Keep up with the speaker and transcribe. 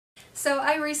So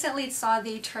I recently saw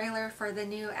the trailer for the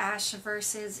new Ash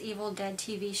vs. Evil Dead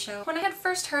TV show. When I had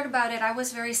first heard about it, I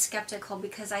was very skeptical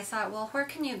because I thought, well, where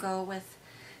can you go with,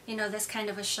 you know, this kind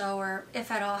of a show, or if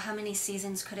at all, how many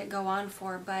seasons could it go on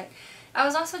for? But I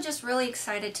was also just really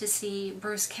excited to see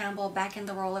Bruce Campbell back in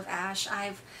the role of Ash.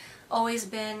 I've always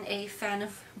been a fan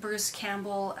of Bruce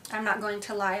Campbell. I'm not going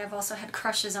to lie, I've also had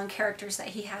crushes on characters that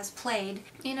he has played.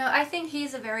 You know, I think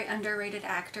he's a very underrated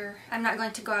actor. I'm not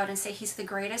going to go out and say he's the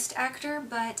greatest actor,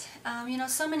 but you know,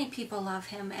 so many people love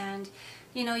him, and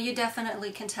you know, you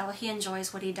definitely can tell he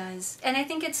enjoys what he does. And I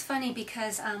think it's funny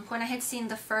because when I had seen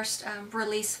the first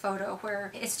release photo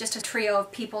where it's just a trio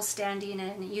of people standing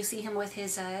and you see him with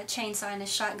his chainsaw and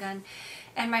his shotgun,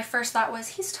 and my first thought was,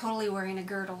 he's totally wearing a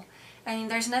girdle. I mean,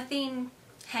 there's nothing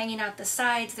hanging out the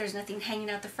sides, there's nothing hanging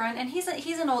out the front, and he's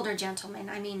an older gentleman.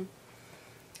 I mean,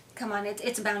 come on,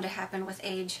 it's bound to happen with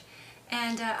age.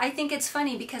 And I think it's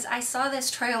funny because I saw this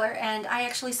trailer and I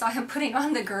actually saw him putting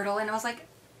on the girdle and I was like,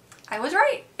 I was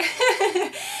right.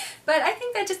 But I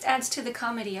think that just adds to the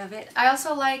comedy of it. I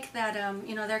also like that,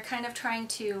 you know, they're kind of trying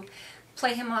to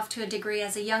play him off to a degree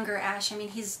as a younger Ash. I mean,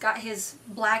 he's got his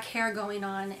black hair going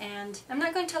on, and I'm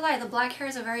not going to lie, the black hair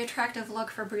is a very attractive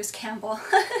look for Bruce Campbell.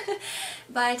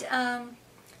 But,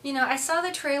 you know, I saw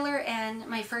the trailer and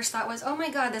my first thought was, oh my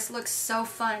god, this looks so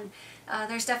fun.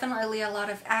 There's definitely a lot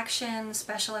of action,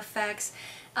 special effects.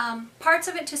 Parts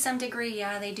of it to some degree,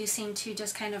 yeah, they do seem to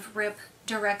just kind of rip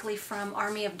directly from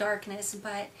Army of Darkness,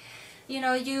 but, you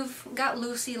know, you've got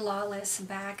Lucy Lawless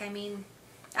back. I mean,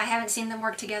 I haven't seen them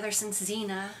work together since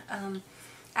Xena.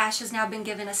 Ash has now been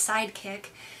given a sidekick.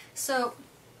 So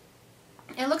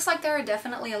it looks like there are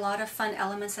definitely a lot of fun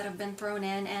elements that have been thrown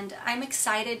in, and I'm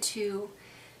excited to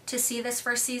see this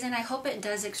first season. I hope it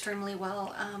does extremely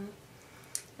well.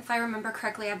 If I remember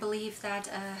correctly, I believe that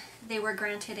they were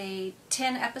granted a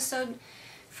 10-episode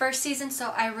first season,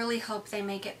 so I really hope they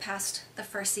make it past the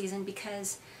first season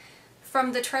because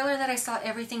from the trailer that I saw,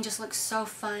 everything just looks so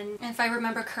fun. And if I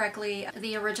remember correctly,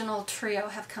 the original trio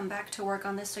have come back to work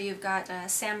on this, so you've got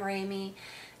Sam Raimi,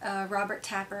 Robert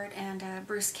Tappert, and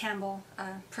Bruce Campbell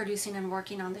producing and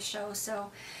working on the show.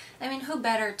 So, I mean, who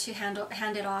better to hand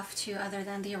it off to other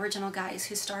than the original guys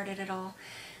who started it all?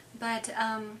 But,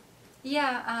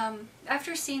 yeah,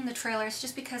 after seeing the trailers,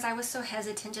 just because I was so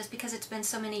hesitant, just because it's been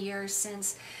so many years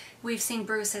since we've seen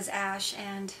Bruce as Ash,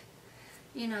 and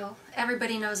you know,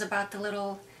 everybody knows about the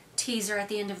little teaser at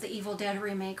the end of the Evil Dead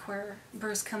remake where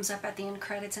Bruce comes up at the end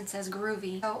credits and says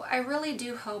groovy. So I really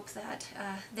do hope that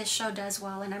this show does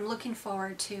well, and I'm looking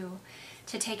forward to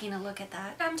taking a look at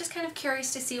that. I'm just kind of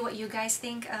curious to see what you guys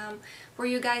think. Were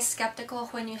you guys skeptical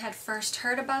when you had first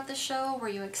heard about the show? Were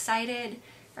you excited?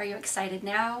 Are you excited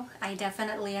now? I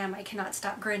definitely am. I cannot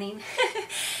stop grinning.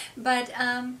 But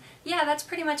yeah, that's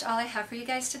pretty much all I have for you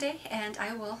guys today, and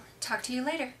I will talk to you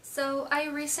later. So I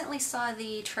recently saw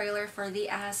the trailer for the